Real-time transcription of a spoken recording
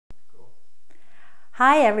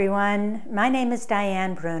Hi everyone, my name is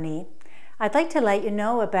Diane Bruni. I'd like to let you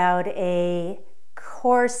know about a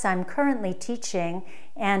course I'm currently teaching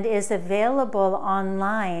and is available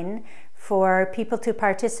online for people to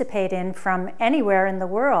participate in from anywhere in the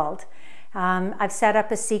world. I've set up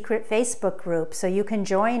a secret Facebook group so you can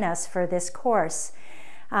join us for this course.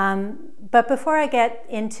 But before I get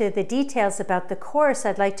into the details about the course,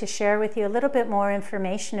 I'd like to share with you a little bit more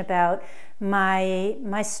information about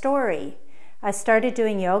my story. I started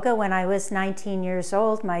doing yoga when I was 19 years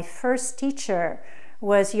old. My first teacher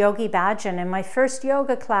was Yogi Bhajan, and my first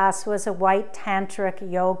yoga class was a white tantric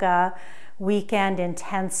yoga weekend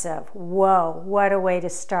intensive. Whoa, what a way to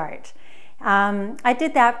start. I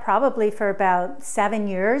did that probably for about 7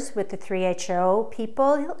 years with the 3HO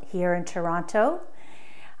people here in Toronto.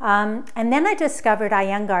 And then I discovered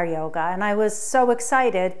Iyengar yoga, and I was so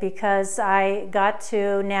excited because I got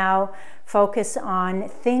to now focus on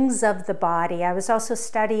things of the body. I was also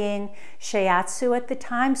studying shiatsu at the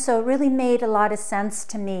time, so it really made a lot of sense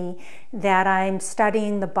to me that I'm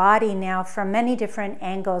studying the body now from many different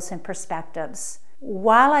angles and perspectives.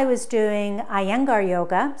 While I was doing Iyengar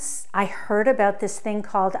yoga, I heard about this thing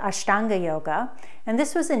called Ashtanga yoga, and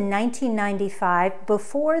this was in 1995,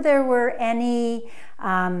 before there were any,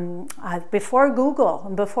 before Google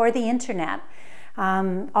and before the internet.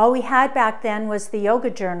 All we had back then was the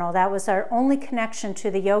Yoga Journal. That was our only connection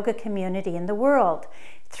to the yoga community in the world.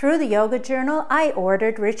 Through the Yoga Journal, I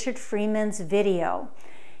ordered Richard Freeman's video.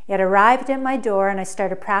 It arrived at my door and I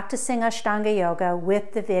started practicing Ashtanga yoga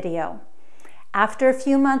with the video. After a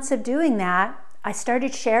few months of doing that, I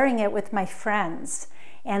started sharing it with my friends,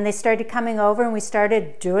 and they started coming over and we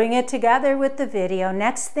started doing it together with the video.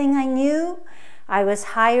 Next thing I knew, I was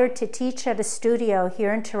hired to teach at a studio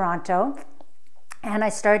here in Toronto, and I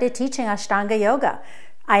started teaching Ashtanga yoga.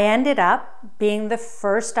 I ended up being the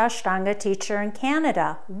first Ashtanga teacher in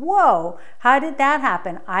Canada. Whoa, how did that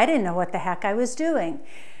happen? I didn't know what the heck I was doing.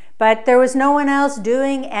 But there was no one else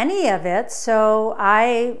doing any of it, so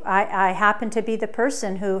I happened to be the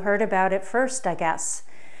person who heard about it first, I guess.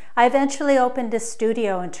 I eventually opened a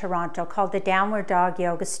studio in Toronto called the Downward Dog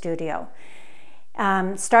Yoga Studio.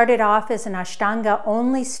 Started off as an Ashtanga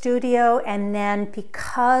only studio, and then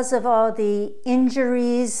because of all the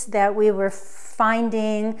injuries that we were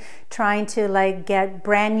finding, trying to get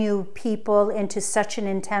brand new people into such an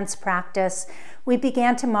intense practice, we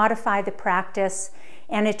began to modify the practice,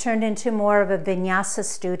 and it turned into more of a vinyasa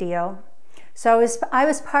studio. So I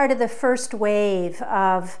was part of the first wave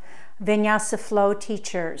of vinyasa flow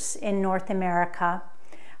teachers in North America.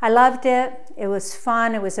 I loved it. It was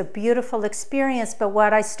fun. It was a beautiful experience. But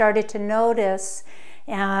what I started to notice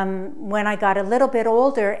when I got a little bit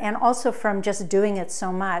older, and also from just doing it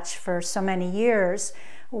so much for so many years,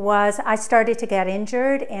 was I started to get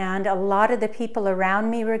injured, and a lot of the people around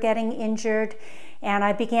me were getting injured, and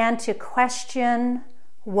I began to question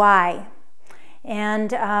why.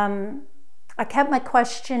 And I kept my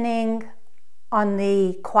questioning on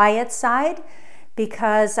the quiet side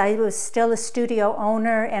because I was still a studio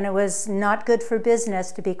owner, and it was not good for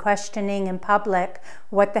business to be questioning in public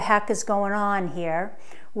what the heck is going on here.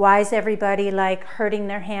 Why is everybody hurting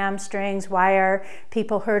their hamstrings? Why are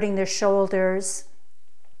people hurting their shoulders?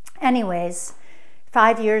 Anyways,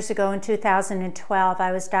 5 years ago in 2012,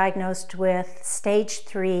 I was diagnosed with stage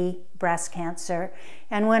 3 breast cancer.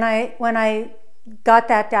 And when I got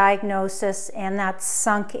that diagnosis and that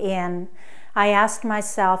sunk in, I asked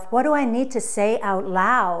myself, what do I need to say out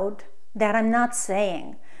loud that I'm not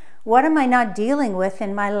saying? What am I not dealing with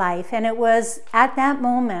in my life? And it was at that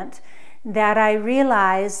moment that I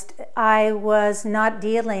realized I was not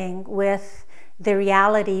dealing with the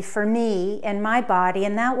reality for me and my body,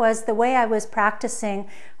 and that was the way I was practicing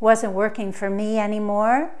wasn't working for me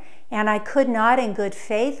anymore, and I could not in good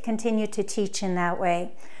faith continue to teach in that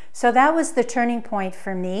way. So that was the turning point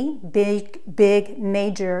for me, big,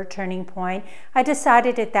 major turning point. I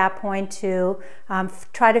decided at that point to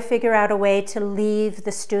try to figure out a way to leave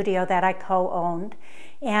the studio that I co-owned.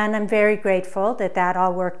 And I'm very grateful that that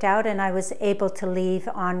all worked out and I was able to leave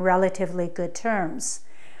on relatively good terms.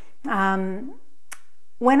 When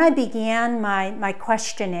I began my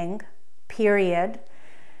questioning period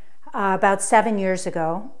about 7 years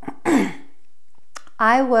ago,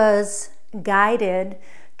 I was guided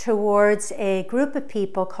towards a group of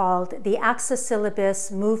people called the Access Syllabus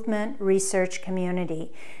Movement Research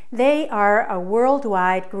Community. They are a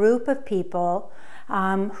worldwide group of people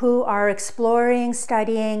who are exploring,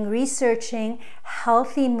 studying, researching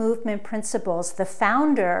healthy movement principles. The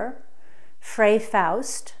founder, Frey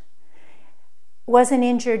Faust, was an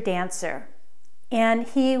injured dancer, and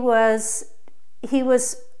he was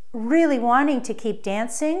really wanting to keep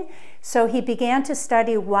dancing, so he began to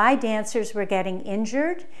study why dancers were getting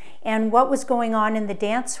injured and what was going on in the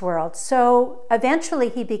dance world. So eventually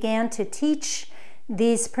he began to teach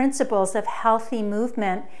these principles of healthy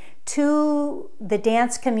movement to the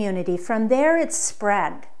dance community. From there it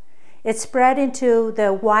spread. It spread into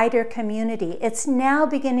the wider community. It's now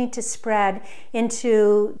beginning to spread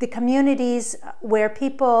into the communities where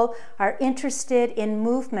people are interested in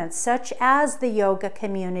movement, such as the yoga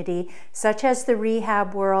community, such as the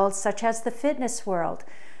rehab world, such as the fitness world.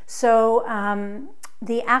 So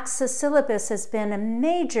the Access syllabus has been a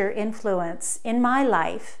major influence in my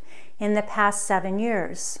life in the past 7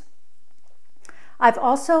 years. I've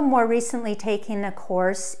also more recently taken a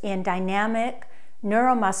course in dynamic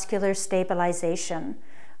neuromuscular stabilization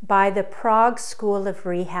by the Prague School of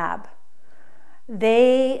Rehab.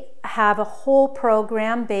 They have a whole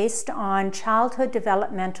program based on childhood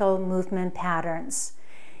developmental movement patterns.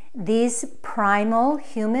 These primal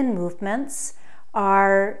human movements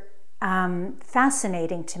are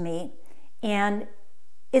fascinating to me, and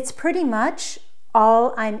it's pretty much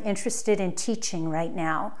all I'm interested in teaching right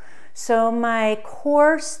now. So my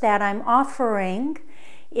course that I'm offering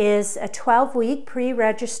is a 12-week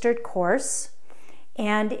pre-registered course,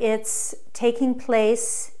 and it's taking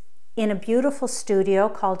place in a beautiful studio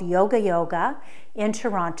called Yoga in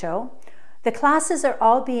Toronto. The classes are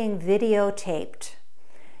all being videotaped.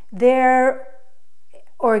 They're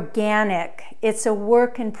organic. It's a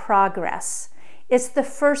work in progress. It's the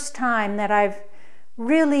first time that I've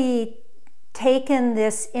really taken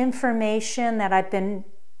this information that I've been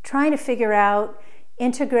trying to figure out,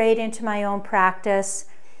 integrate into my own practice,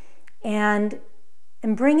 and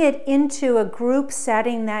bring it into a group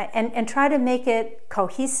setting that and try to make it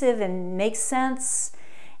cohesive and make sense.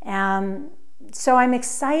 So I'm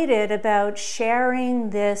excited about sharing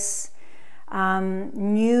this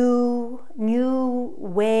new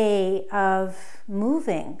way of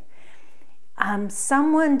moving.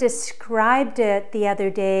 Someone described it the other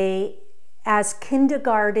day as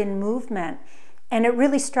kindergarten movement. And it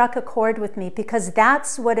really struck a chord with me, because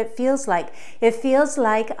that's what it feels like. It feels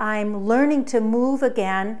like I'm learning to move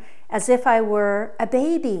again as if I were a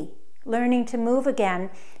baby learning to move again.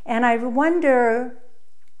 And I wonder,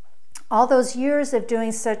 all those years of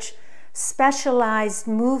doing such specialized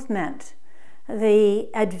movement, the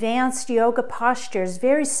advanced yoga postures,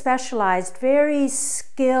 very specialized, very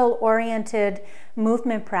skill-oriented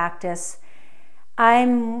movement practice,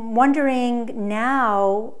 I'm wondering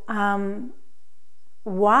now,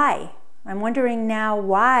 why? I'm wondering now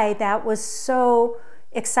why that was so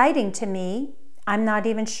exciting to me. I'm not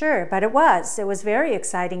even sure, but it was very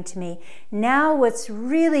exciting to me. Now what's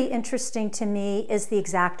really interesting to me is the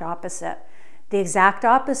exact opposite. The exact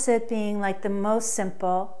opposite being like the most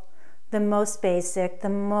simple, the most basic, the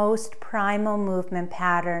most primal movement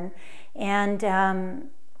pattern. And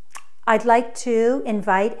I'd like to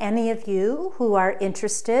invite any of you who are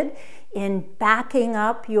interested in backing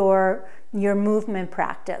up your movement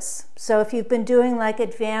practice. So if you've been doing like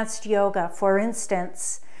advanced yoga, for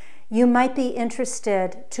instance, you might be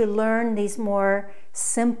interested to learn these more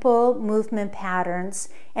simple movement patterns,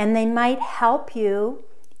 and they might help you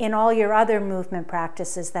in all your other movement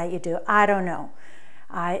practices that you do. I don't know.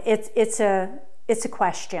 It's a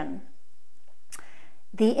question.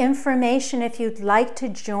 The information, if you'd like to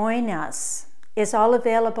join us, is all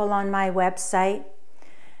available on my website.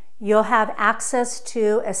 You'll have access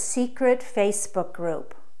to a secret Facebook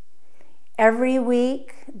group. Every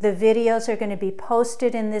week, the videos are going to be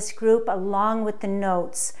posted in this group along with the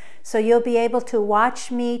notes. So you'll be able to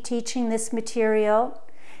watch me teaching this material.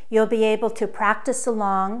 You'll be able to practice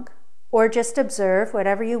along or just observe,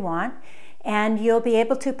 whatever you want. And you'll be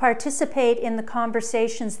able to participate in the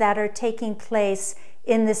conversations that are taking place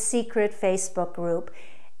in the secret Facebook group.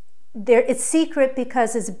 It's secret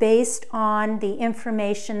because it's based on the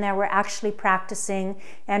information that we're actually practicing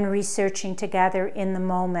and researching together in the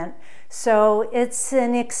moment. So it's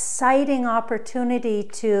an exciting opportunity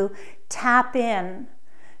to tap in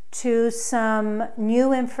to some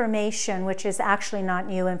new information, which is actually not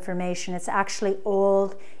new information. It's actually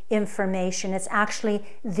old information. It's actually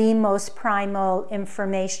the most primal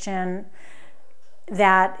information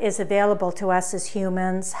that is available to us as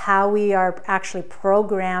humans, how we are actually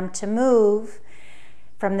programmed to move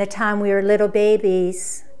from the time we were little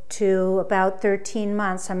babies to about 13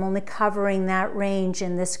 months. I'm only covering that range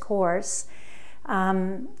in this course.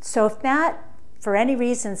 So if that, for any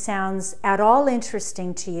reason, sounds at all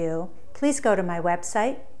interesting to you, please go to my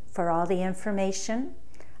website for all the information.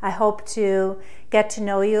 I hope to get to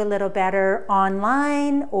know you a little better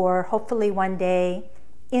online, or hopefully one day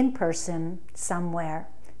in person somewhere.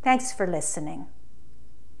 Thanks for listening.